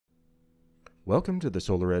Welcome to the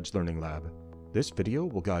SolarEdge Learning Lab. This video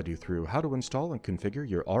will guide you through how to install and configure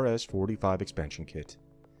your RS-485 expansion kit.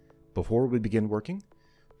 Before we begin working,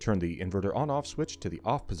 turn the inverter on-off switch to the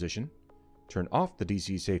off position, turn off the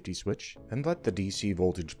DC safety switch, and let the DC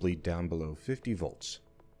voltage bleed down below 50 volts.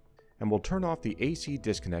 And we'll turn off the AC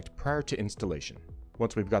disconnect prior to installation.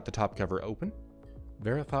 Once we've got the top cover open,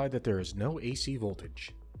 verify that there is no AC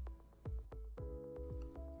voltage.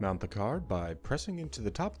 Mount the card by pressing into the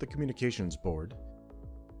top of the communications board.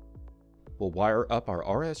 We'll wire up our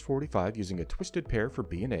RS-485 using a twisted pair for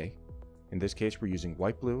B and A. In this case, we're using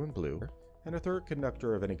white, blue, and blue, and a third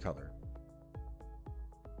conductor of any color.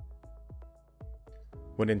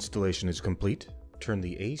 When installation is complete, turn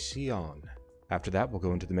the AC on. After that, we'll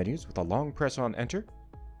go into the menus with a long press on Enter,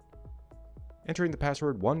 entering the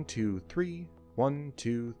password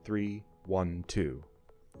 1231232.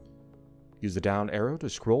 Use the down arrow to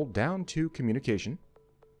scroll down to Communication,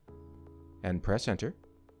 and press Enter.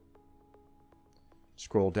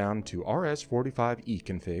 Scroll down to RS-45E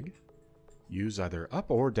config. Use either up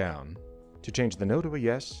or down to change the no to a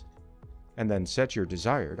yes, and then set your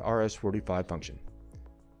desired RS-45 function.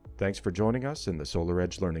 Thanks for joining us in the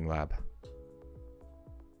SolarEdge Learning Lab.